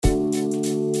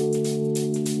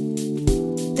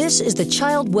This is the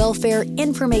Child Welfare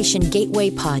Information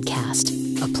Gateway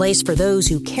Podcast, a place for those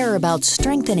who care about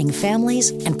strengthening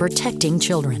families and protecting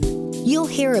children. You'll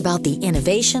hear about the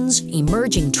innovations,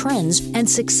 emerging trends, and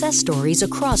success stories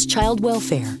across child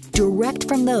welfare, direct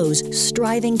from those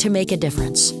striving to make a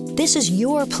difference. This is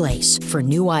your place for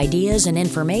new ideas and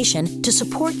information to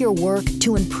support your work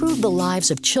to improve the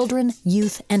lives of children,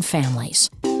 youth, and families.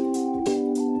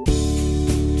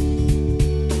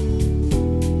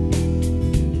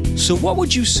 So what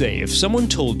would you say if someone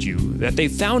told you that they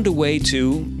found a way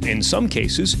to, in some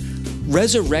cases,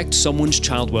 resurrect someone's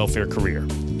child welfare career?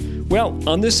 Well,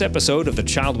 on this episode of the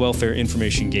Child Welfare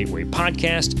Information Gateway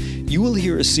podcast, you will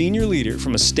hear a senior leader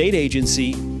from a state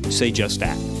agency say just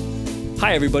that.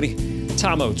 Hi, everybody.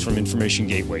 Tom Oates from Information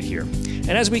Gateway here.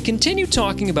 And as we continue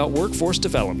talking about workforce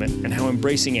development and how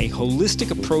embracing a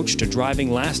holistic approach to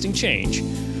driving lasting change,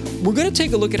 we're going to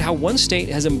take a look at how one state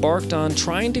has embarked on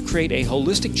trying to create a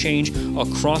holistic change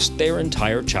across their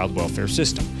entire child welfare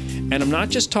system. And I'm not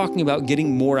just talking about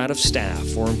getting more out of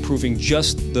staff or improving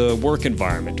just the work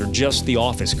environment or just the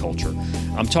office culture.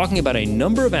 I'm talking about a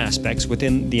number of aspects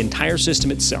within the entire system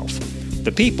itself: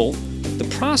 the people, the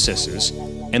processes,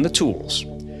 and the tools.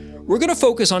 We're going to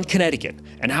focus on Connecticut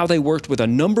and how they worked with a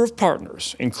number of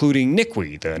partners, including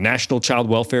NCWI, the National Child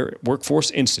Welfare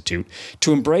Workforce Institute,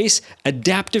 to embrace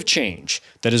adaptive change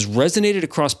that has resonated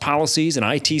across policies and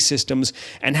IT systems,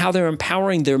 and how they're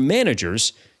empowering their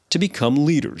managers to become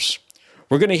leaders.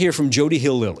 We're going to hear from Jody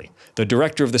Hill-Lilly, the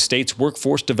director of the state's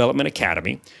Workforce Development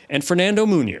Academy, and Fernando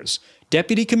Munoz,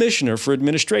 Deputy Commissioner for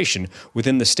Administration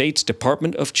within the state's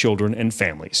Department of Children and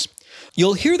Families.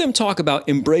 You'll hear them talk about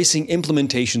embracing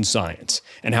implementation science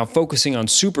and how focusing on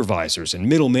supervisors and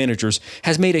middle managers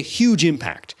has made a huge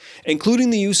impact, including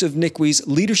the use of NCWI's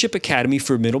Leadership Academy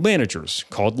for Middle Managers,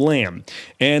 called LAM,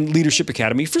 and Leadership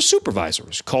Academy for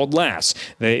Supervisors, called LAS.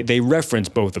 They reference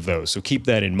both of those, so keep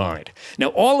that in mind. Now,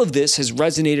 all of this has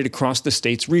resonated across the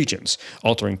state's regions,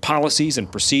 altering policies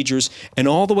and procedures, and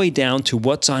all the way down to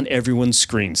what's on everyone's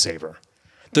screensaver.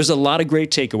 There's a lot of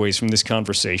great takeaways from this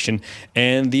conversation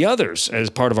and the others as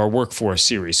part of our Workforce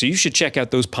series, so you should check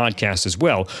out those podcasts as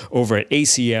well over at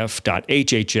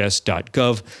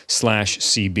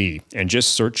acf.hhs.gov/cb and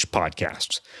just search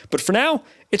podcasts. But for now,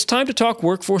 it's time to talk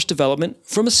workforce development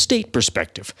from a state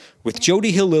perspective with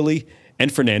Jody Hill-Lilly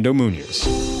and Fernando Munoz.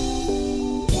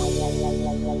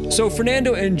 So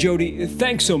Fernando and Jody,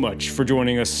 thanks so much for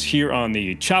joining us here on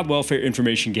the Child Welfare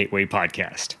Information Gateway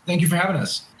podcast. Thank you for having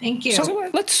us. Thank you. So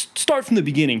let's start from the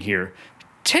beginning here.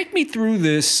 Take me through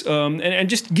this and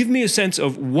just give me a sense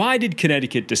of why did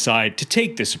Connecticut decide to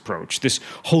take this approach, this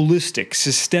holistic,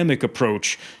 systemic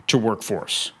approach to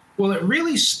workforce? Well, it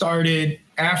really started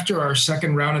after our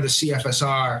second round of the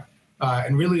CFSR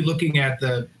and really looking at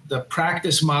the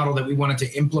practice model that we wanted to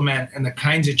implement and the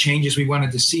kinds of changes we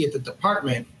wanted to see at the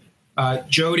department.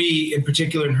 Jody, in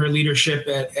particular, in her leadership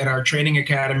at our training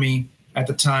academy at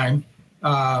the time,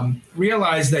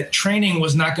 realized that training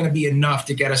was not going to be enough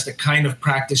to get us the kind of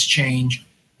practice change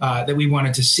that we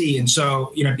wanted to see. And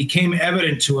so, it became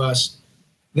evident to us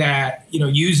that,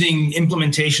 using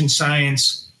implementation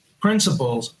science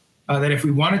principles, that if we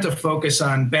wanted to focus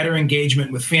on better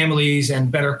engagement with families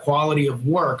and better quality of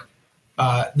work,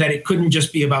 that it couldn't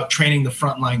just be about training the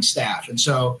frontline staff. And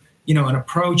so, an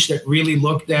approach that really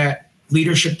looked at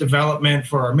leadership development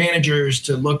for our managers,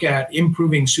 to look at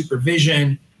improving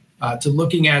supervision, to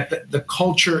looking at the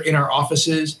culture in our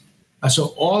offices.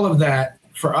 So all of that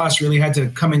for us really had to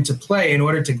come into play in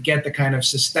order to get the kind of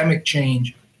systemic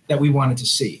change that we wanted to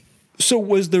see. So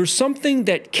was there something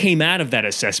that came out of that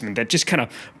assessment that just kind of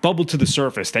bubbled to the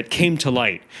surface, that came to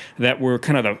light, that were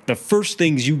kind of the first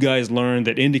things you guys learned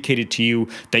that indicated to you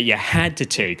that you had to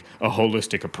take a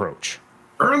holistic approach?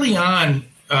 Early on,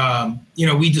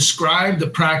 we described the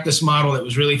practice model that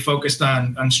was really focused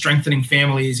on strengthening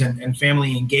families and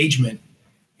family engagement.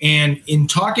 And in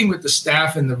talking with the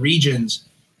staff in the regions,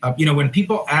 when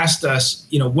people asked us,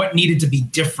 what needed to be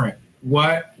different,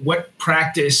 what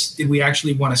practice did we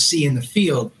actually want to see in the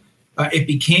field, it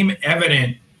became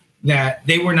evident that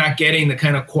they were not getting the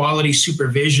kind of quality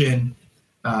supervision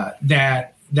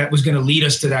that was going to lead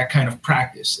us to that kind of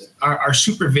practice. Our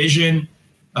supervision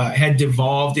had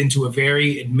devolved into a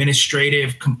very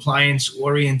administrative,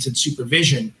 compliance-oriented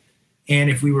supervision. And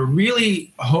if we were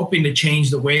really hoping to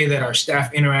change the way that our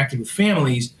staff interacted with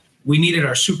families, we needed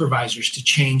our supervisors to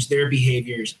change their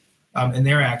behaviors and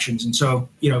their actions. And so,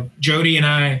 Jody and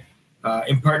I,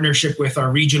 in partnership with our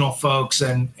regional folks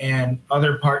and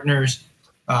other partners,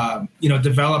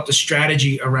 developed a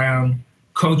strategy around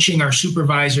coaching our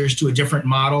supervisors to a different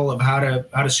model of how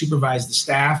to supervise the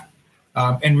staff,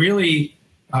 and really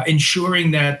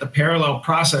ensuring that the parallel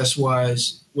process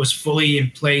was fully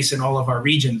in place in all of our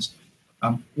regions.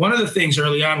 One of the things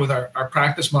early on with our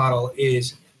practice model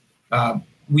is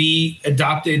we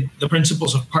adopted the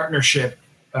principles of partnership,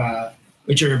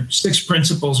 which are 6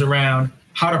 principles around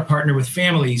how to partner with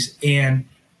families. And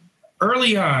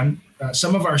early on,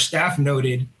 some of our staff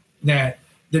noted that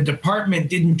the department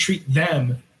didn't treat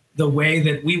them the way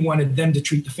that we wanted them to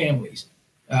treat the families.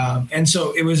 And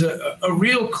so it was a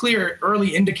real clear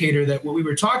early indicator that what we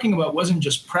were talking about wasn't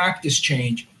just practice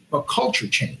change, but culture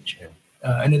change.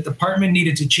 And the department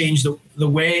needed to change the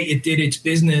way it did its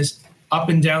business up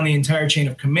and down the entire chain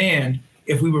of command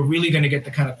if we were really going to get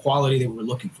the kind of quality that we were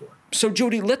looking for. So,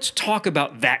 Jody, let's talk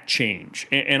about that change.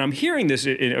 And I'm hearing this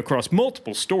across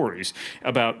multiple stories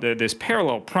about this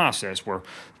parallel process where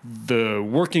the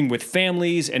working with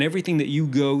families and everything that you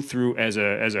go through as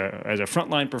a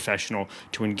frontline professional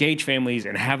to engage families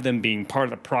and have them being part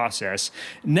of the process,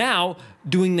 now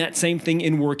doing that same thing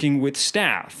in working with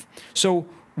staff. So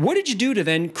what did you do to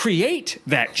then create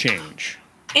that change?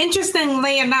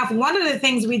 Interestingly enough, one of the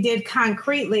things we did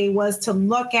concretely was to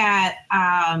look at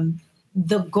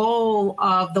the goal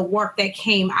of the work that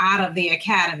came out of the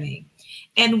academy.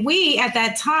 And we, at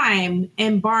that time,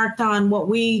 embarked on what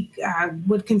we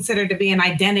would consider to be an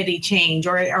identity change,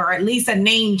 or at least a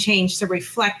name change to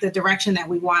reflect the direction that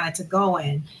we wanted to go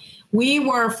in. We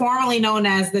were formerly known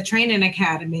as the Training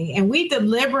Academy, and we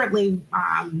deliberately,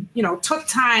 took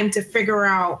time to figure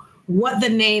out what the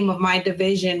name of my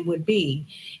division would be.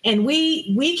 And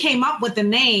we came up with the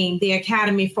name, the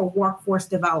Academy for Workforce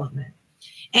Development.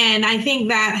 And I think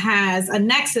that has a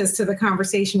nexus to the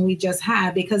conversation we just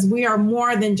had, because we are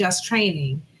more than just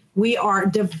training. We are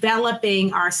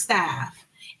developing our staff,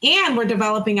 and we're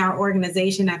developing our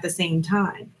organization at the same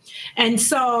time. And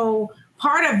so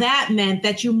part of that meant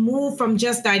that you move from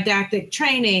just didactic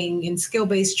training and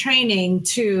skill-based training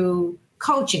to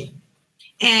coaching.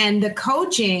 And the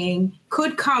coaching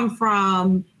could come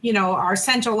from, our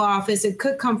central office. It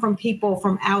could come from people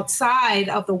from outside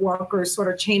of the workers'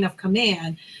 sort of chain of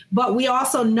command. But we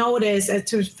also notice,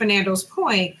 to Fernando's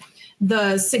point,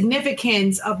 the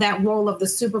significance of that role of the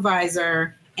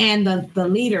supervisor and the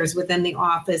leaders within the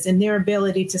office and their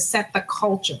ability to set the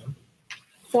culture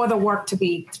for the work to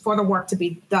be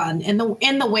done in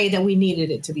the way that we needed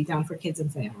it to be done for kids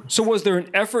and families. So was there an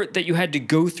effort that you had to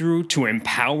go through to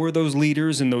empower those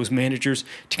leaders and those managers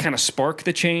to kind of spark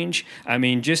the change? I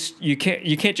mean, you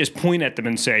can't just point at them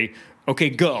and say, okay,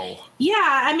 go. Yeah,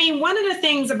 I mean, one of the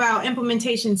things about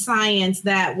implementation science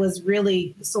that was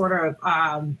really sort of,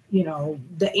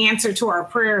 the answer to our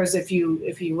prayers, if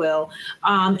you will,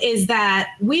 is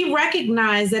that we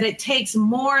recognize that it takes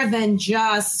more than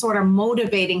just sort of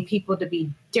motivating people to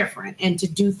be different and to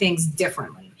do things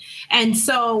differently. And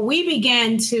so we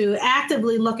began to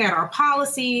actively look at our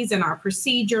policies and our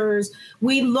procedures.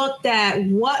 We looked at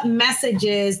what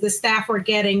messages the staff were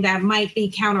getting that might be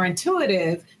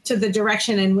counterintuitive to the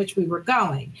direction in which we were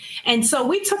going. And so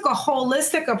we took a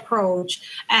holistic approach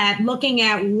at looking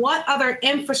at what other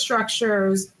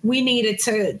infrastructures we needed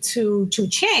to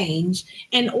change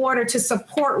in order to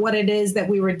support what it is that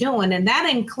we were doing. And that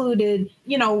included,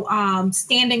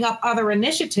 standing up other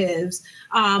initiatives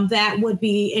that would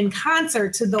be in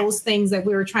concert to those things that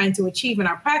we were trying to achieve in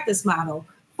our practice model.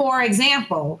 For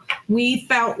example, we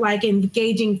felt like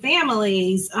engaging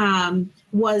families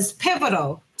was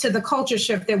pivotal to the culture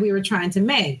shift that we were trying to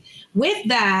make. With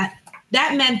that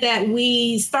meant that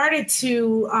we started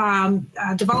to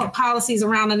develop policies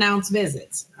around announced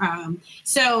visits.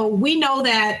 So we know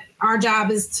that our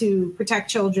job is to protect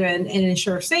children and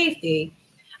ensure safety.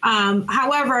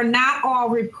 However, not all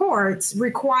reports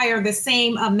require the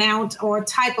same amount or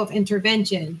type of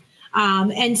intervention.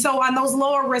 And so on those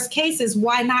lower risk cases,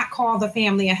 why not call the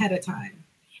family ahead of time?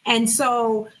 And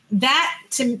so that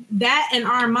in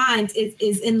our minds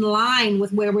is in line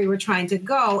with where we were trying to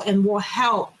go and will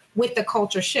help with the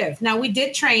culture shift. Now, we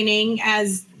did training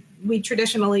as we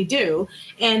traditionally do,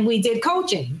 and we did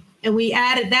coaching. And we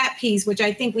added that piece, which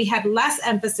I think we had less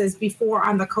emphasis before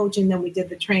on the coaching than we did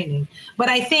the training. But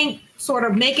I think sort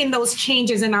of making those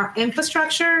changes in our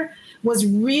infrastructure was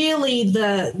really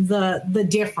the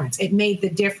difference. It made the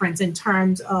difference in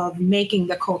terms of making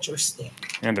the culture stick.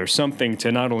 And there's something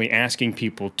to not only asking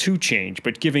people to change,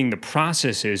 but giving the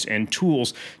processes and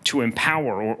tools to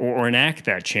empower or enact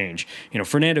that change.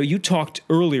 Fernando, you talked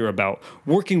earlier about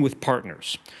working with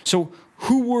partners. So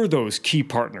who were those key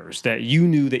partners that you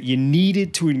knew that you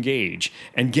needed to engage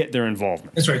and get their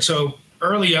involvement? That's right. So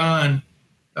early on,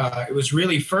 it was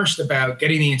really first about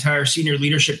getting the entire senior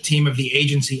leadership team of the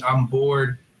agency on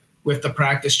board with the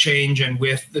practice change and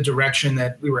with the direction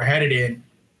that we were headed in.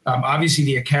 Obviously,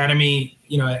 the Academy,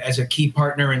 as a key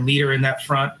partner and leader in that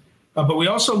front. But we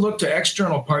also look to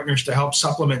external partners to help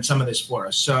supplement some of this for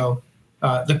us. So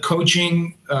the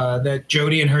coaching that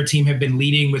Jody and her team have been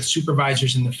leading with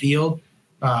supervisors in the field,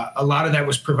 a lot of that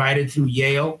was provided through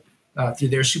Yale, through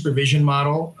their supervision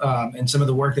model, and some of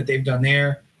the work that they've done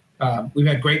there. We've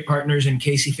had great partners in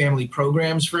Casey Family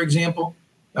Programs, for example,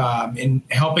 in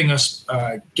helping us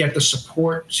get the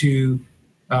support to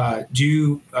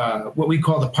do what we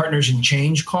call the Partners in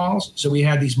Change calls. So we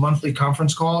had these monthly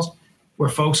conference calls where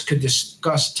folks could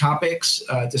discuss topics,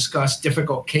 discuss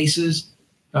difficult cases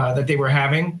that they were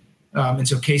having. And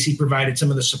so Casey provided some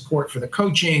of the support for the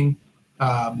coaching,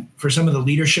 for some of the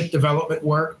leadership development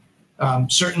work.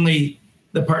 Certainly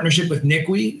the partnership with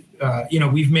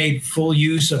NCWE, we've made full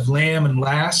use of LAM and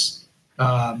LAS.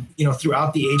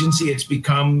 Throughout the agency, it's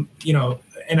become,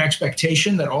 an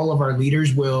expectation that all of our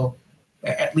leaders will,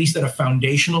 at least at a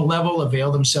foundational level,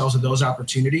 avail themselves of those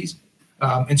opportunities.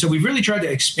 And so we've really tried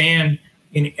to expand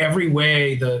in every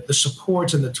way the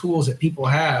supports and the tools that people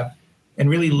have, and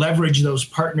really leverage those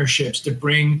partnerships to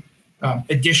bring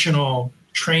additional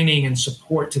training and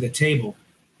support to the table.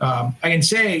 I can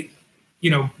say,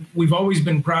 we've always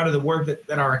been proud of the work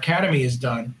that our Academy has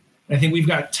done. And I think we've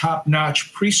got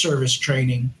top-notch pre-service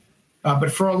training,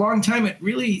 but for a long time, it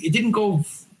didn't go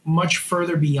much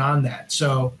further beyond that.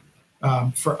 So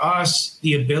for us,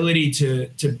 the ability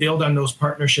to build on those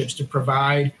partnerships, to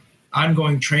provide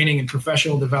ongoing training and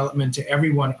professional development to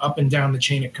everyone up and down the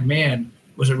chain of command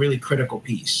was a really critical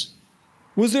piece.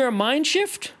 Was there a mind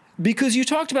shift? Because you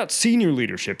talked about senior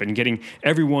leadership and getting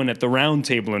everyone at the round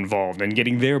table involved and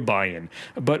getting their buy-in.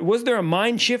 But was there a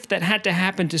mind shift that had to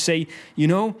happen to say,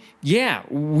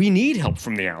 we need help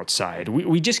from the outside.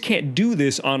 We just can't do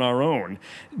this on our own.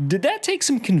 Did that take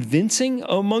some convincing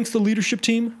amongst the leadership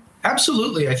team?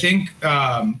 Absolutely. I think,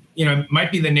 it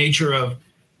might be the nature of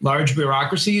large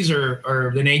bureaucracies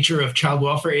or the nature of child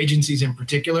welfare agencies in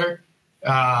particular,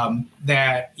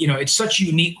 that, it's such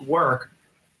unique work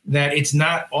that it's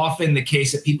not often the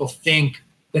case that people think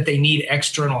that they need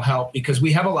external help, because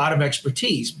we have a lot of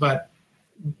expertise, but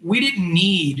we didn't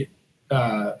need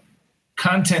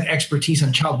content expertise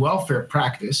on child welfare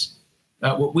practice.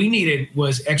 What we needed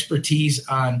was expertise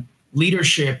on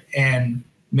leadership and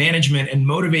management and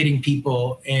motivating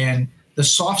people and the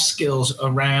soft skills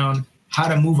around how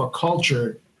to move a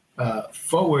culture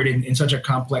forward in such a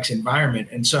complex environment.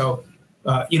 And so,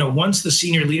 once the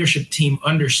senior leadership team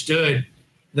understood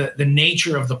the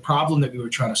nature of the problem that we were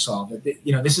trying to solve,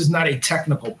 this is not a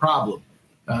technical problem.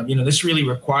 This really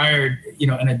required,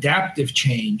 an adaptive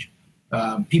change.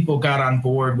 People got on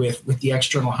board with the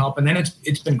external help, and then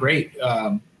it's been great.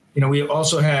 We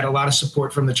also had a lot of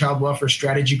support from the Child Welfare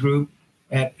Strategy Group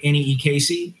at Annie E.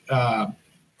 Casey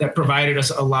that provided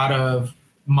us a lot of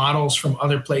models from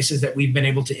other places that we've been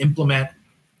able to implement,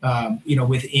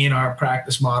 within our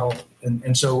practice model.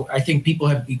 And so I think people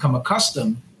have become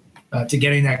accustomed to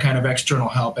getting that kind of external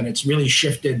help, and it's really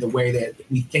shifted the way that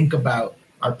we think about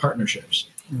our partnerships.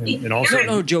 And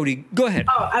also, Jody, go ahead.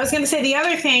 Oh, I was going to say the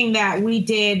other thing that we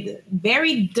did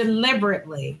very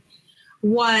deliberately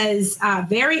was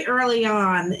very early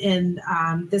on in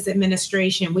this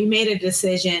administration, we made a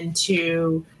decision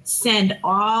to send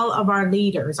all of our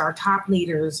leaders, our top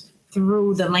leaders,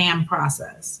 through the LAM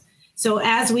process. So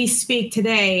as we speak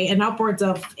today, and upwards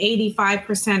of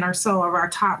 85% or so of our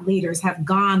top leaders have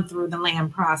gone through the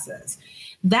LAM process.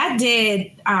 That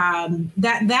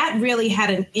really had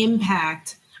an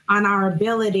impact on our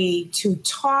ability to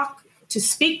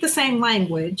speak the same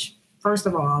language, first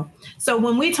of all. So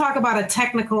when we talk about a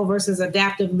technical versus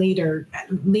adaptive leader,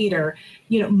 the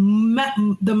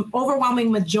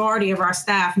overwhelming majority of our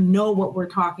staff know what we're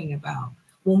talking about.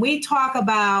 When we talk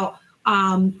about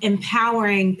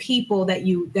empowering people that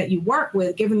you work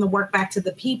with, giving the work back to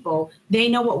the people, they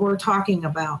know what we're talking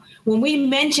about. When we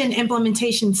mention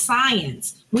implementation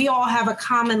science, we all have a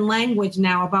common language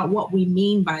now about what we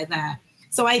mean by that.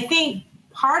 So I think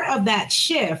part of that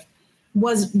shift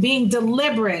was being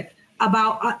deliberate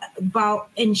about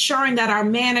ensuring that our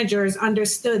managers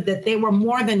understood that they were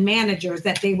more than managers,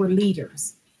 that they were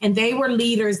leaders, and they were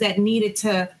leaders that needed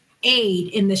to aid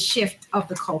in the shift of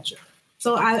the culture.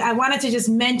 So I wanted to just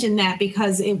mention that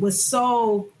because it was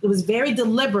very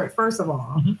deliberate, first of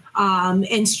all,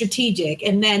 and strategic.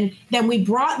 And then we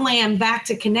brought LAM back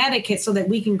to Connecticut so that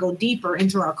we can go deeper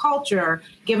into our culture.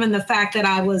 Given the fact that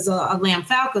I was a LAM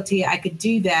faculty, I could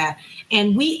do that.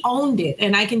 And we owned it.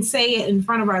 And I can say it in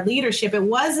front of our leadership. It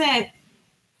wasn't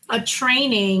a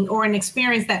training or an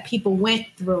experience that people went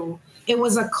through. It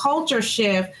was a culture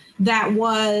shift that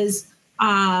was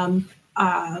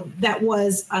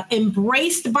embraced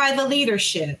by the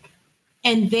leadership,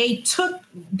 and they took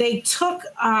their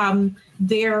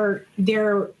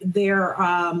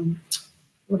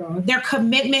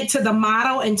commitment to the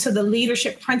model and to the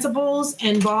leadership principles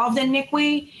involved in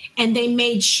NCWE, and they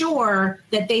made sure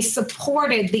that they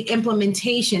supported the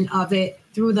implementation of it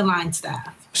through the line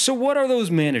staff. So what are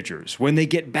those managers when they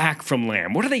get back from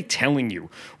LAM? What are they telling you?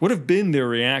 What have been their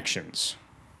reactions?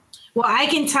 Well, I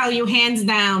can tell you hands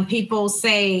down, people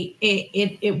say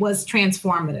it was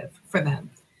transformative for them.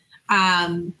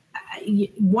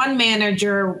 One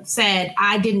manager said,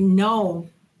 I didn't know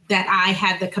that I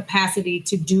had the capacity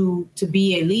to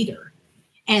be a leader.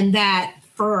 And that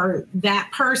for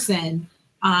that person,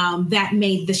 that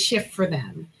made the shift for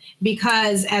them.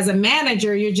 Because as a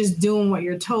manager, you're just doing what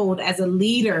you're told. As a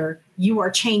leader, you are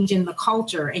changing the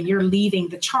culture and you're leading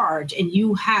the charge, and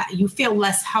you feel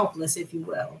less helpless, if you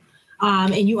will.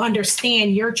 And you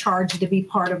understand your charge to be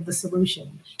part of the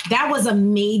solution. That was a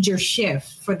major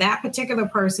shift for that particular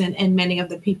person and many of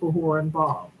the people who were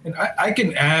involved. And I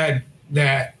can add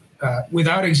that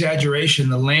without exaggeration,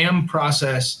 the LAM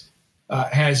process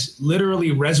has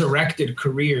literally resurrected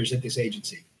careers at this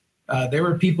agency. There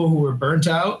were people who were burnt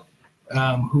out,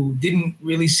 who didn't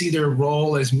really see their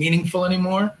role as meaningful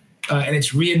anymore. And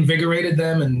it's reinvigorated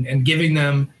them and giving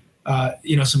them,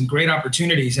 some great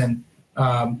opportunities. And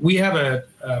we have a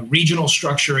regional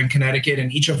structure in Connecticut,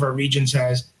 and each of our regions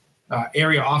has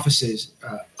area offices.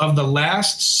 Of the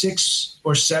last 6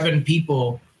 or 7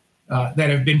 people that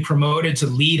have been promoted to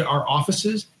lead our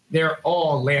offices, they're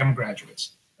all LAM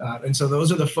graduates. And so those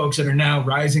are the folks that are now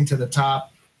rising to the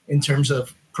top in terms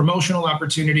of promotional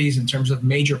opportunities, in terms of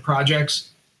major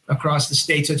projects across the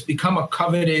state. So it's become a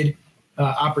coveted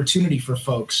opportunity for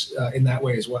folks in that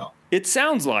way as well. It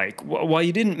sounds like, while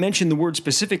you didn't mention the word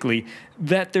specifically,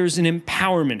 that there's an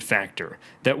empowerment factor,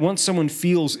 that once someone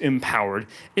feels empowered,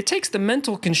 it takes the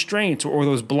mental constraints or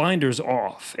those blinders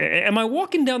off. Am I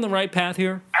walking down the right path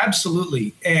here?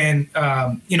 Absolutely. And,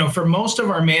 for most of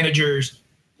our managers,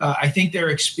 I think their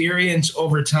experience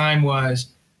over time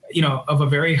was, of a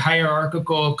very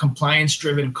hierarchical,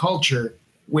 compliance-driven culture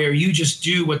where you just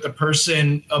do what the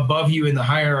person above you in the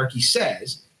hierarchy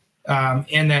says.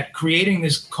 And that creating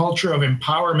this culture of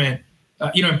empowerment,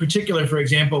 in particular, for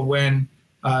example, when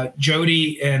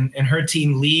Jody and her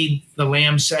team lead the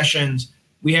LAM sessions,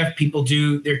 we have people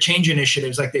do their change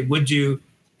initiatives like they would do,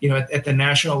 at the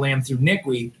national LAM through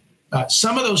NCWE.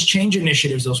 Some of those change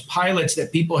initiatives, those pilots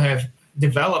that people have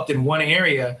developed in one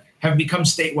area, have become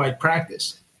statewide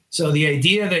practice. So the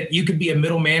idea that you could be a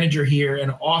middle manager here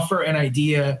and offer an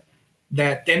idea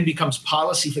that then becomes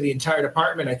policy for the entire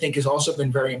department, I think has also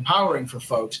been very empowering for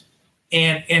folks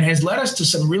and has led us to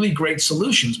some really great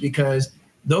solutions, because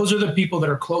those are the people that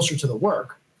are closer to the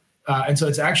work. And so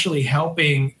it's actually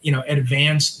helping,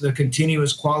 advance the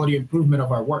continuous quality improvement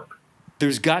of our work.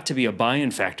 There's got to be a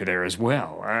buy-in factor there as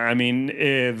well. I mean,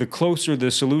 the closer the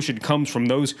solution comes from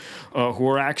those who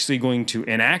are actually going to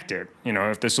enact it,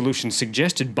 if the solution's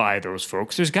suggested by those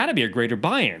folks, there's got to be a greater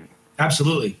buy-in.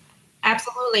 Absolutely.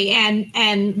 Absolutely.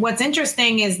 And what's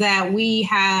interesting is that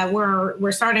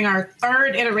we're starting our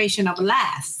 3rd iteration of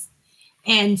LAS.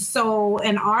 And so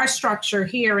in our structure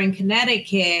here in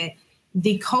Connecticut,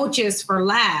 the coaches for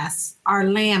LAS are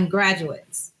LAM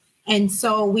graduates. And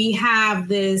so we have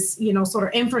this, sort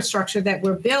of infrastructure that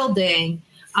we're building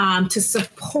to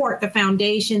support the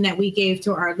foundation that we gave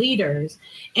to our leaders.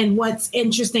 And what's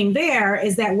interesting there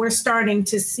is that we're starting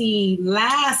to see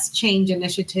LAS change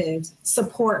initiatives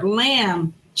support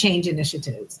LAM change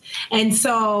initiatives. And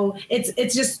so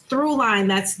it's just through line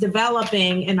that's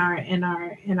developing in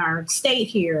our state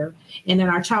here and in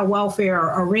our child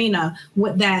welfare arena,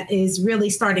 what that is really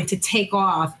starting to take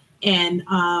off. And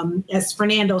as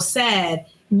Fernando said,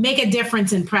 make a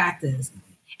difference in practice.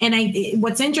 And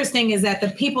what's interesting is that the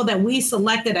people that we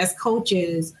selected as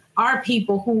coaches are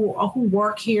people who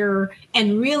work here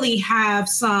and really have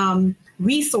some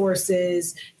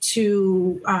resources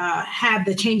to have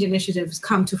the change initiatives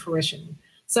come to fruition.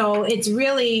 So it's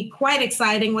really quite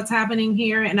exciting what's happening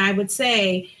here. And I would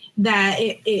say that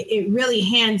it really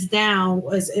hands down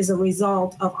is a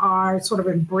result of our sort of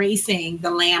embracing the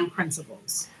LAM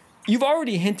principles. You've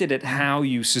already hinted at how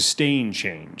you sustain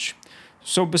change.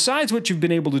 So besides what you've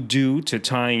been able to do to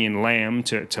tying in LAM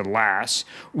to LAS,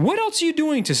 what else are you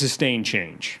doing to sustain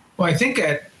change? Well, I think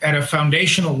at a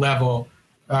foundational level,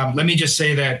 let me just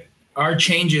say that our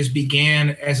changes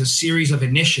began as a series of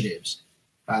initiatives.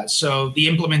 So the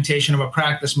implementation of a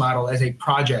practice model as a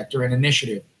project or an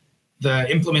initiative, the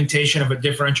implementation of a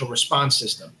differential response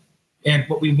system. And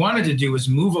what we wanted to do was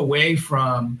move away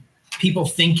from people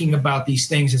thinking about these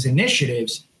things as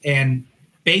initiatives and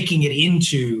baking it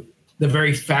into the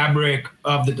very fabric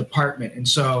of the department. And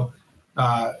so,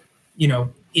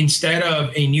 instead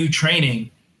of a new training,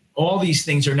 all these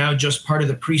things are now just part of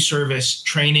the pre-service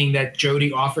training that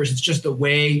Jody offers. It's just the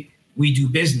way we do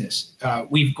business.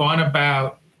 We've gone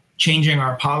about changing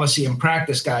our policy and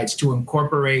practice guides to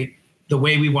incorporate the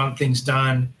way we want things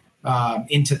done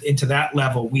into that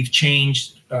level. We've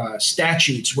changed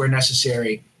statutes where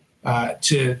necessary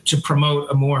to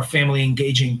promote a more family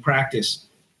engaging practice.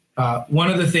 One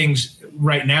of the things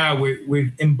right now,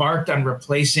 we've embarked on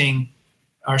replacing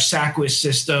our SACWIS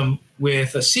system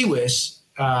with a CWIS,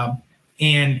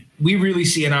 and we really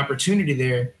see an opportunity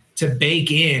there to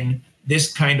bake in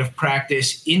this kind of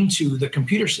practice into the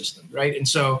computer system, right? And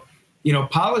so,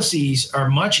 policies are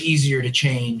much easier to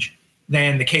change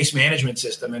than the case management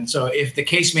system. And so if the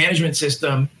case management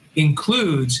system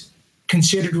includes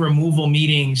considered removal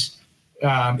meetings,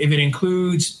 if it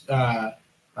includes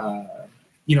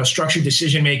structured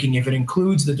decision-making, if it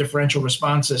includes the differential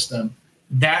response system,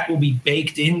 that will be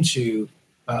baked into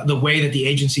the way that the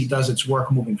agency does its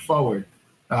work moving forward.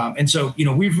 And so,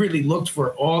 we've really looked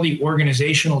for all the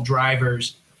organizational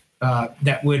drivers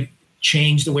that would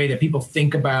change the way that people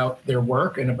think about their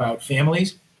work and about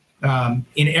families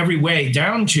in every way,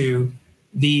 down to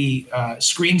the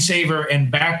screensaver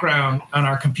and background on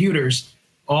our computers,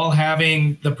 all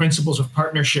having the principles of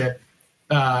partnership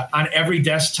on every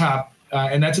desktop.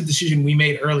 And that's a decision we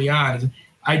made early on.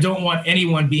 I don't want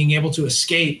anyone being able to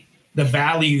escape the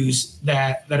values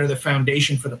that are the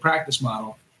foundation for the practice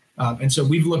model. And so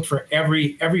we've looked for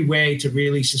every way to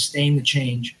really sustain the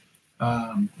change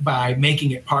by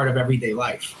making it part of everyday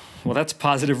life. Well, that's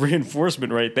positive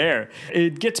reinforcement right there.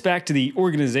 It gets back to the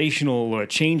organizational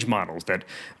change models that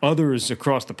others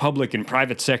across the public and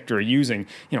private sector are using.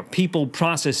 People,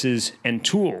 processes, and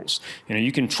tools.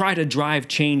 You can try to drive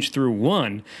change through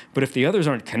one, but if the others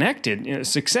aren't connected,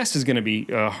 success is going to be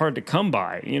hard to come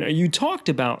by. You talked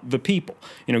about the people,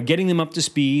 getting them up to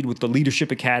speed with the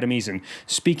leadership academies and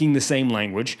speaking the same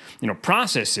language,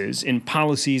 processes in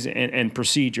policies and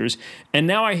procedures. And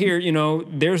now I hear,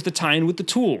 there's the tie-in with the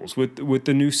tools. With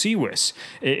the new CWIS.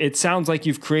 It sounds like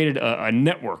you've created a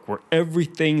network where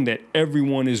everything that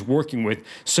everyone is working with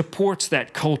supports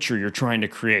that culture you're trying to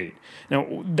create.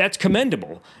 Now, that's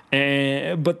commendable,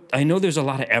 but I know there's a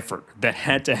lot of effort that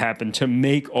had to happen to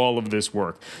make all of this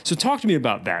work. So talk to me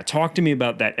about that. Talk to me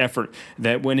about that effort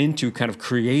that went into kind of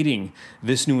creating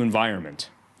this new environment.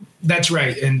 That's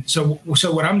right. And so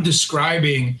what I'm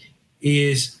describing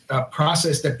is a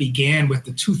process that began with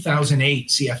the 2008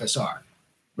 CFSR.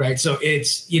 Right. So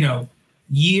it's,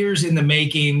 years in the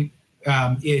making.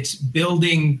 It's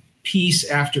building piece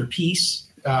after piece.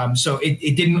 So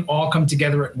it didn't all come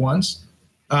together at once.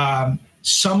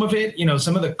 Some of it,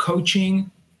 some of the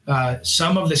coaching,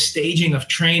 some of the staging of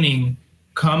training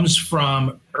comes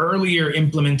from earlier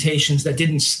implementations that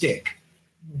didn't stick.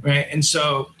 Right. And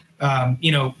so,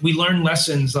 we learned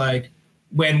lessons like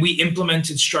when we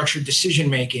implemented structured decision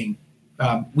making,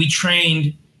 we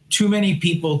trained too many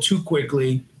people too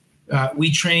quickly.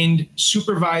 We trained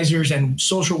supervisors and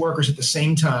social workers at the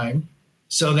same time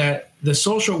so that the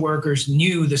social workers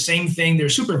knew the same thing their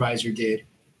supervisor did.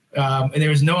 And there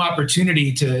was no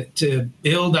opportunity to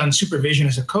build on supervision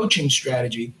as a coaching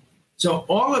strategy. So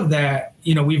all of that,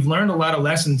 we've learned a lot of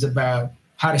lessons about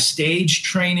how to stage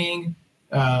training,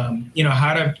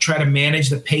 how to try to manage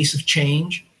the pace of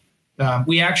change.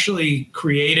 We actually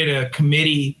created a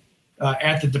committee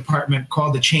at the department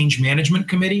called the Change Management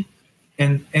Committee.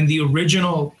 And the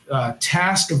original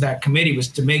task of that committee was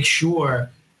to make sure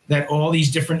that all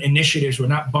these different initiatives were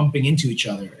not bumping into each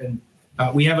other. And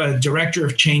we have a director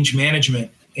of change management.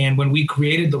 And when we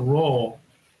created the role,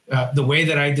 the way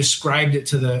that I described it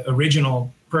to the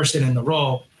original person in the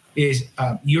role is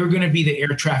you're going to be the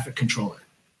air traffic controller.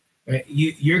 Right?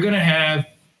 You're going to have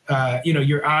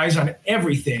your eyes on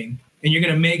everything, and you're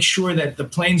going to make sure that the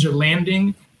planes are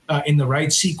landing in the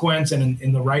right sequence and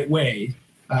in the right way.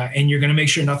 And you're going to make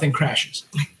sure nothing crashes.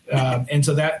 And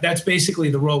so that's basically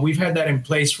the role. We've had that in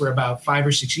place for about 5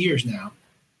 or 6 years now.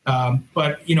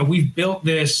 But we've built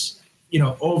this,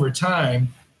 over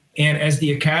time. And as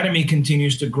the academy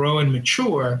continues to grow and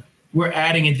mature, we're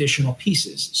adding additional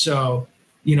pieces. So,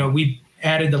 we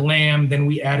added the LAM, then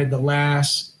we added the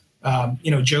LAS.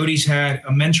 Jody's had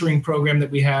a mentoring program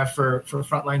that we have for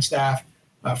frontline staff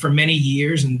for many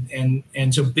years.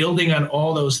 And so building on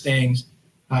all those things,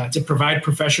 to provide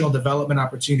professional development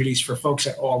opportunities for folks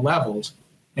at all levels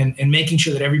and making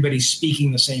sure that everybody's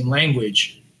speaking the same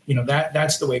language,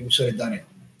 that's the way we've sort of done it.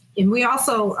 And we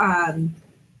also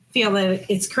feel that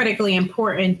it's critically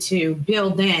important to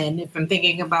build in, if I'm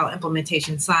thinking about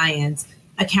implementation science,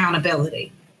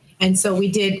 accountability. And so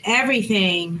we did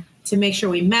everything to make sure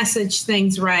we messaged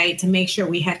things right, to make sure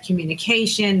we had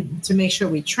communication, to make sure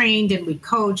we trained and we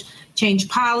coached, changed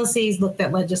policies, looked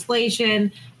at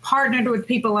legislation, partnered with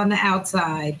people on the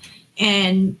outside.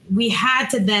 And we had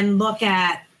to then look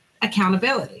at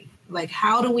accountability. Like,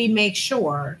 how do we make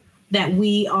sure that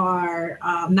we are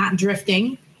not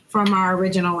drifting from our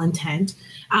original intent?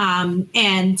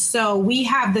 And so we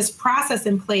have this process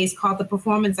in place called the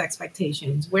performance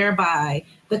expectations, whereby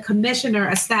the commissioner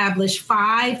established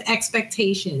 5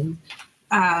 expectations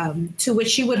to which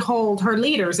she would hold her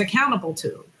leaders accountable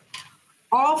to.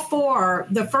 All 4,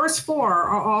 the first 4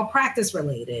 are all practice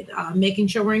related, making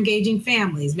sure we're engaging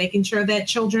families, making sure that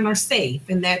children are safe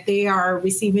and that they are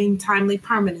receiving timely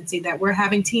permanency, that we're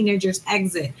having teenagers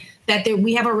exit, that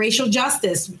we have a racial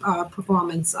justice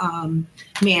performance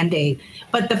mandate.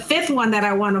 But the 5th one that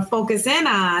I want to focus in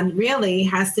on really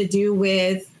has to do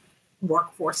with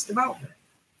workforce development.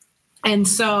 And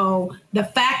so the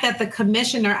fact that the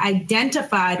commissioner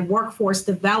identified workforce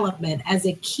development as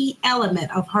a key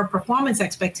element of her performance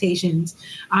expectations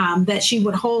that she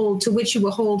would hold, to which she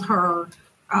would hold her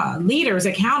leaders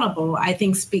accountable, I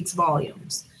think speaks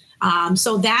volumes.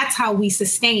 So that's how we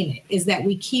sustain it, is that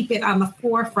we keep it on the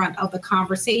forefront of the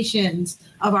conversations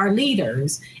of our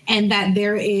leaders, and that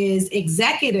there is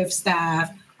executive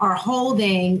staff are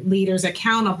holding leaders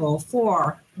accountable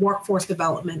for workforce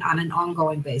development on an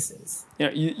ongoing basis. Yeah,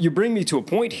 you bring me to a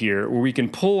point here where we can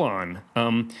pull on.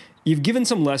 You've given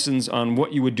some lessons on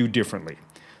what you would do differently.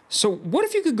 So what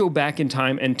if you could go back in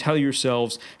time and tell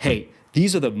yourselves, hey,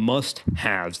 these are the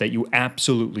must-haves that you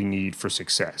absolutely need for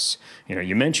success?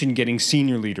 You mentioned getting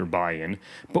senior leader buy-in,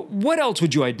 but what else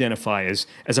would you identify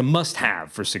as a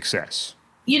must-have for success?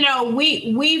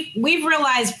 We've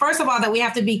realized, first of all, that we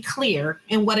have to be clear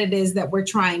in what it is that we're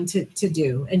trying to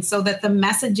do. And so that the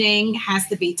messaging has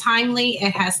to be timely.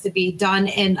 It has to be done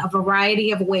in a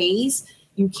variety of ways.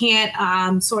 You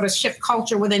can't sort of shift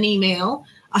culture with an email.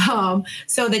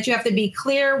 So that you have to be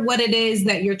clear what it is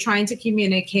that you're trying to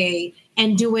communicate,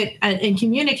 and do it and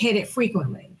communicate it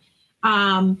frequently.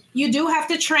 You do have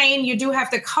to train, you do have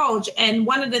to coach. And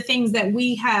one of the things that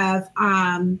we have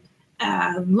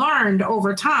learned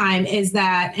over time is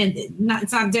that, and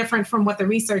it's not different from what the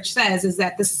research says, is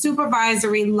that the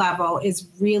supervisory level is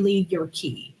really your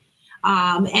key.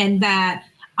 And that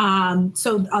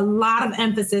so a lot of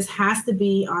emphasis has to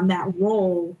be on that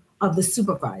role of the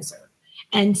supervisor.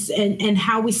 And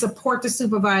how we support the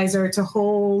supervisor to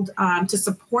hold, to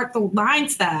support the line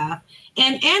staff,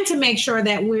 and to make sure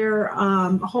that we're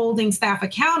holding staff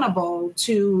accountable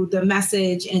to the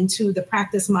message and to the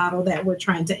practice model that we're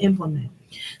trying to implement.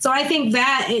 So I think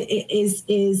that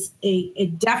is a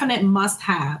definite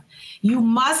must-have. You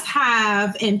must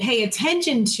have and pay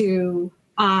attention to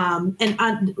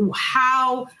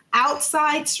how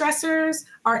outside stressors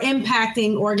are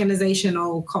impacting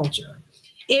organizational culture.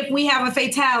 If we have a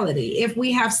fatality, if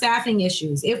we have staffing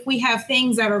issues, if we have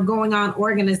things that are going on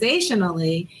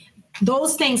organizationally,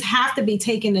 those things have to be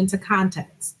taken into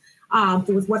context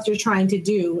with what you're trying to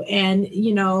do. And,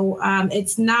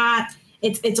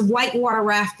 it's whitewater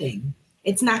rafting.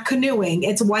 It's not canoeing,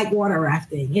 it's whitewater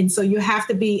rafting. And so you have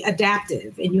to be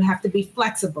adaptive, and you have to be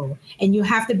flexible, and you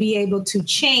have to be able to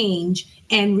change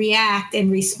and react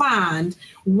and respond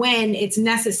when it's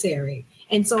necessary.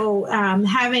 And so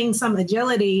having some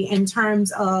agility in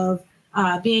terms of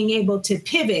being able to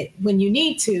pivot when you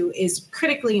need to is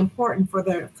critically important for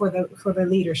the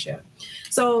leadership.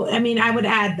 So, I would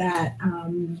add that.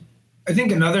 I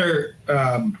think another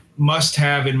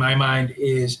must-have in my mind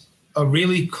is a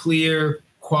really clear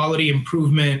quality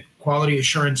improvement, quality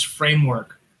assurance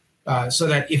framework, so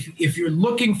that if you're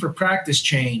looking for practice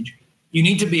change, you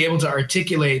need to be able to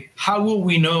articulate how will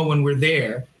we know when we're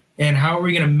there, and how are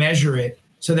we going to measure it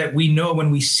so that we know when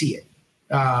we see it.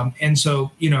 And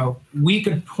so, we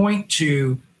could point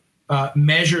to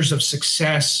measures of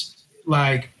success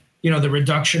like, the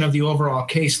reduction of the overall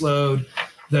caseload,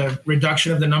 the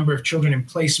reduction of the number of children in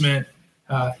placement,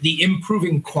 the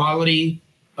improving quality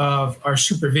of our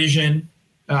supervision.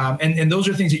 And those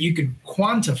are things that you could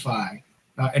quantify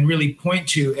and really point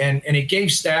to. And it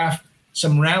gave staff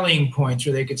some rallying points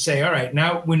where they could say, all right,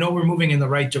 now we know we're moving in the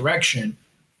right direction.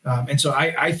 And so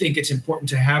I think it's important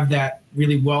to have that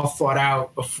really well thought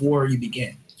out before you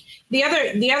begin. The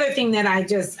other thing that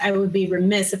I would be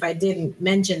remiss if I didn't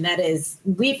mention, that is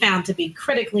we found to be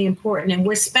critically important, and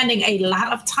we're spending a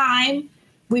lot of time.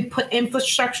 We put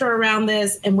infrastructure around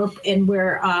this, and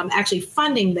we're actually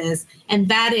funding this, and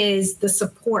that is the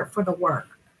support for the work.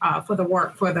 for the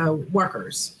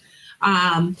workers,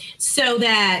 so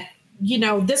that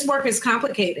this work is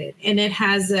complicated, and it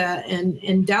has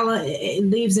it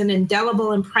leaves an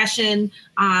indelible impression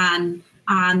on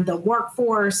the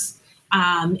workforce,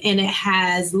 and it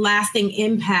has lasting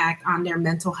impact on their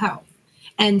mental health.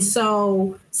 And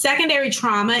so secondary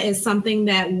trauma is something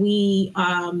that we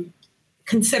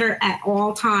consider at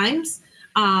all times.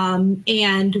 And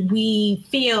we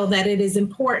feel that it is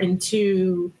important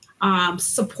to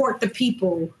support the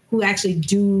people who actually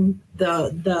do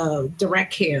the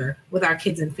direct care with our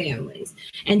kids and families.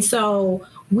 And so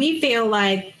we feel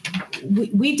like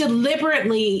we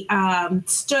deliberately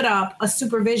stood up a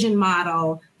supervision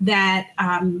model that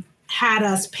had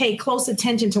us pay close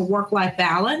attention to work-life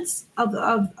balance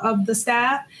of the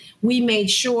staff. We made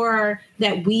sure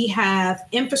that we have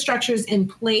infrastructures in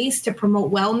place to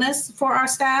promote wellness for our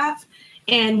staff.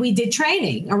 And we did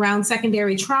training around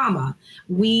secondary trauma.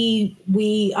 We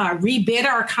rebid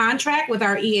our contract with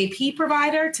our EAP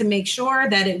provider to make sure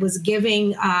that it was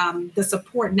giving the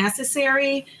support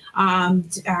necessary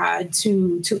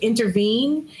to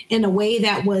intervene in a way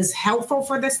that was helpful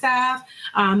for the staff.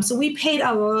 So we paid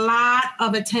a lot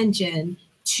of attention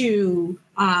to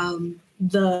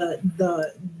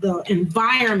the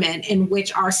environment in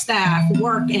which our staff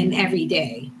work in every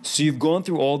day. So you've gone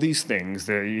through all these things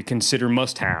that you consider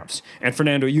must-haves. And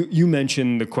Fernando, you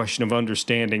mentioned the question of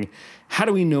understanding. How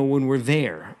do we know when we're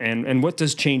there? And what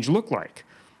does change look like?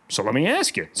 So let me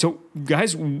ask you. So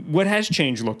guys, what has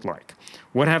change looked like?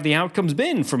 What have the outcomes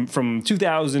been from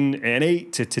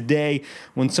 2008 to today?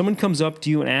 When someone comes up to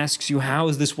you and asks you, how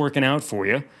is this working out for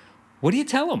you? What do you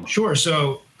tell them? Sure.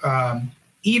 So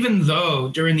even though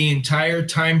during the entire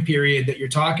time period that you're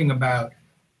talking about,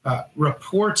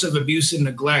 reports of abuse and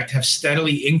neglect have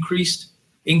steadily increased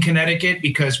in Connecticut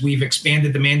because we've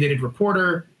expanded the mandated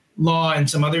reporter law and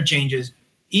some other changes,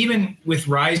 even with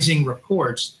rising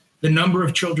reports, the number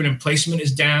of children in placement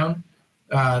is down.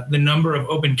 The number of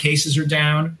open cases are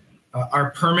down.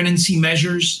 Our permanency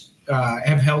measures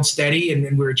have held steady,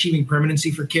 and we're achieving permanency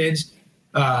for kids,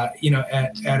 at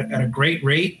a great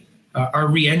rate. Our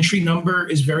reentry number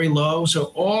is very low. So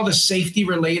all the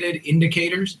safety-related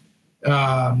indicators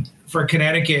for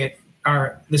Connecticut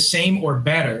are the same or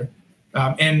better.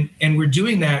 And we're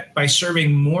doing that by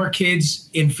serving more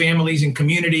kids in families and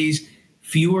communities,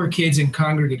 fewer kids in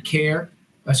congregate care.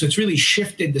 So it's really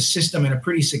shifted the system in a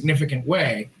pretty significant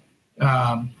way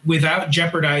without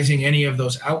jeopardizing any of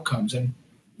those outcomes. And,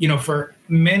 for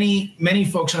many, many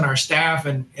folks on our staff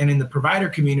and in the provider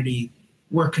community,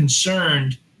 we're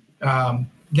concerned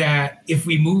that if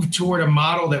we move toward a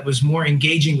model that was more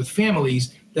engaging with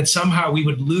families, that somehow we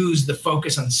would lose the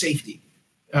focus on safety.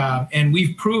 And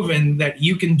we've proven that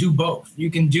you can do both.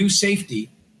 You can do safety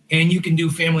and you can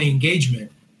do family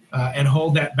engagement and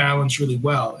hold that balance really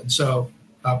well. And so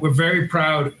we're very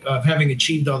proud of having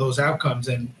achieved all those outcomes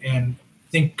and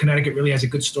think Connecticut really has a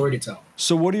good story to tell.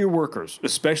 So what are your workers,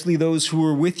 especially those who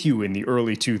were with you in the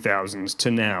early 2000s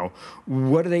to now?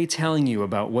 What are they telling you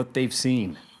about what they've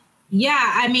seen?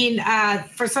 Yeah, I mean,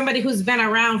 for somebody who's been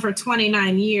around for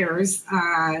 29 years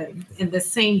in the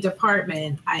same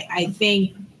department, I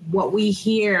think what we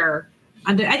hear,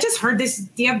 I just heard this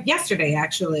yesterday,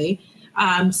 actually.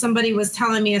 Somebody was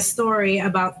telling me a story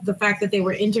about the fact that they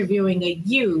were interviewing a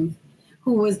youth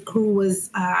who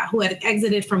had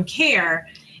exited from care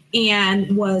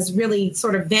and was really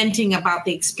sort of venting about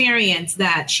the experience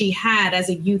that she had as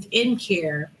a youth in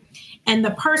care. And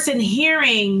the person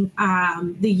hearing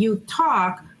the youth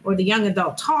talk or the young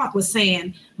adult talk was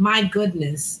saying, my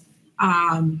goodness,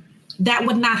 that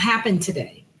would not happen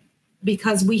today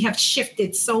because we have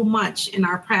shifted so much in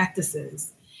our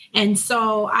practices. And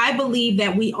so I believe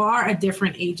that we are a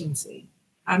different agency.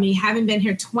 I mean, having been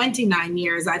here 29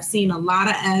 years, I've seen a lot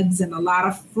of ebbs and a lot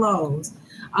of flows.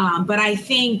 But I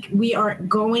think we are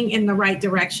going in the right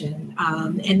direction.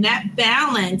 And that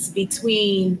balance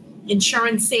between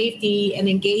ensuring safety and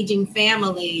engaging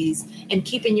families and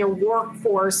keeping your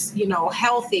workforce,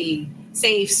 healthy,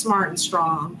 safe, smart, and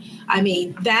strong. I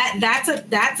mean, that's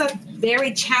a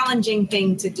very challenging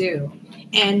thing to do.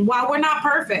 And while we're not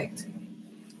perfect,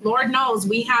 Lord knows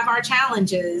we have our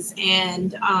challenges,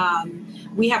 and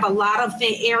we have a lot of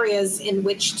areas in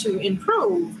which to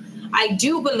improve. I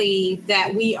do believe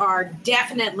that we are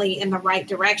definitely in the right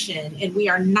direction, and we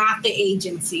are not the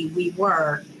agency we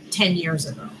were 10 years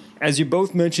ago. As you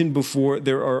both mentioned before,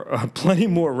 there are plenty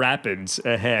more rapids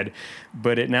ahead,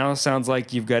 but it now sounds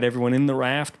like you've got everyone in the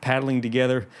raft paddling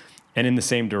together and in the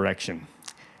same direction.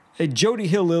 Jody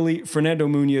Hill-Lilly, Fernando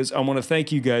Munoz, I want to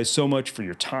thank you guys so much for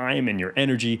your time and your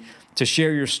energy to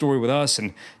share your story with us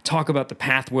and talk about the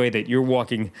pathway that you're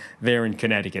walking there in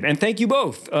Connecticut. And thank you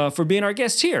both for being our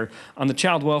guests here on the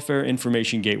Child Welfare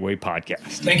Information Gateway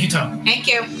podcast. Thank you, Tom. Thank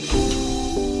you.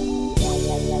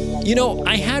 You know,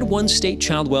 I had one state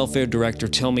child welfare director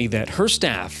tell me that her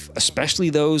staff, especially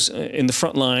those in the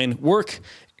front line, work,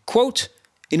 quote,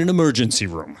 in an emergency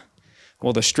room.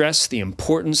 Well, the stress, the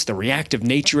importance, the reactive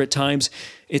nature at times,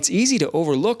 it's easy to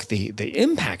overlook the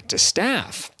impact to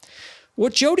staff.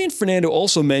 What Jody and Fernando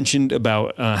also mentioned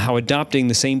about how adopting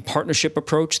the same partnership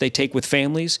approach they take with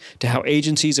families to how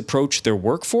agencies approach their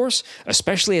workforce,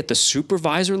 especially at the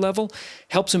supervisor level,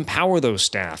 helps empower those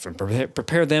staff and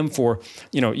prepare them for,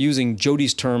 using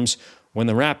Jody's terms, when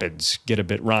the rapids get a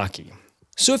bit rocky.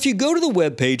 So if you go to the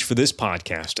webpage for this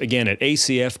podcast, again at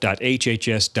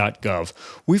acf.hhs.gov,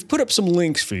 we've put up some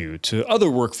links for you to other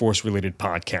workforce-related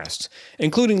podcasts,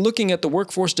 including looking at the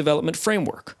Workforce Development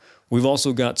Framework. We've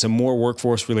also got some more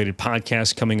workforce-related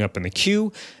podcasts coming up in the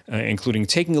queue, including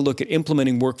taking a look at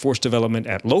implementing workforce development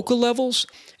at local levels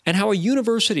and how a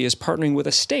university is partnering with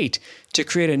a state to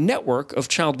create a network of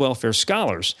child welfare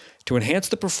scholars to enhance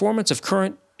the performance of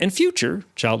current and future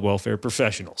child welfare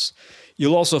professionals.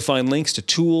 You'll also find links to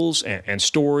tools and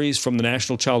stories from the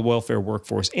National Child Welfare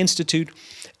Workforce Institute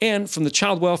and from the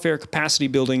Child Welfare Capacity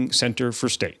Building Center for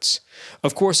States.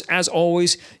 Of course, as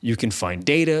always, you can find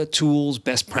data, tools,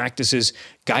 best practices,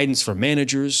 guidance for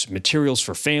managers, materials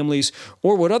for families,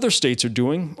 or what other states are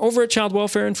doing over at Child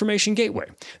Welfare Information Gateway.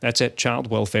 That's at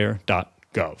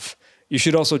childwelfare.gov. You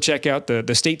should also check out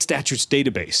the state statutes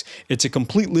database. It's a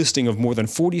complete listing of more than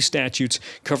 40 statutes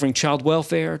covering child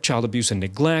welfare, child abuse and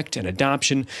neglect, and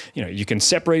adoption. You can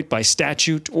separate by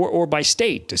statute or by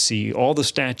state to see all the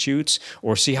statutes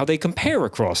or see how they compare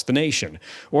across the nation,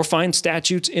 or find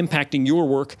statutes impacting your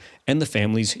work and the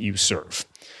families you serve.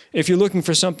 If you're looking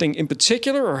for something in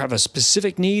particular or have a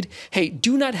specific need, hey,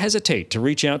 do not hesitate to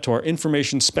reach out to our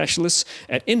information specialists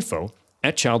at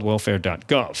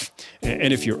info@childwelfare.gov.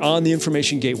 And if you're on the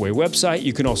Information Gateway website,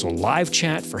 you can also live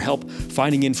chat for help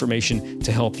finding information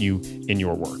to help you in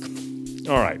your work.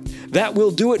 All right, that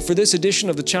will do it for this edition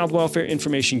of the Child Welfare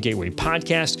Information Gateway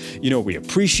podcast. We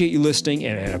appreciate you listening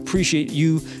and appreciate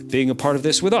you being a part of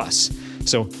this with us.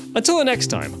 So until the next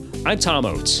time, I'm Tom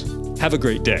Oates. Have a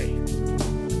great day.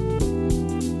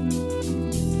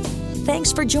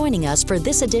 Thanks for joining us for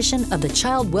this edition of the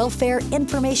Child Welfare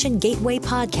Information Gateway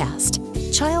podcast.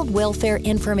 Child Welfare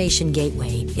Information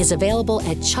Gateway is available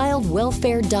at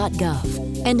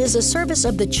childwelfare.gov and is a service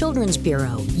of the Children's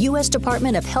Bureau, U.S.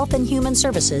 Department of Health and Human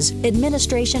Services,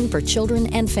 Administration for Children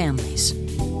and Families.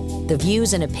 The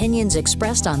views and opinions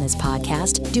expressed on this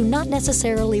podcast do not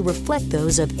necessarily reflect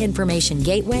those of Information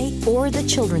Gateway or the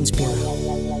Children's Bureau.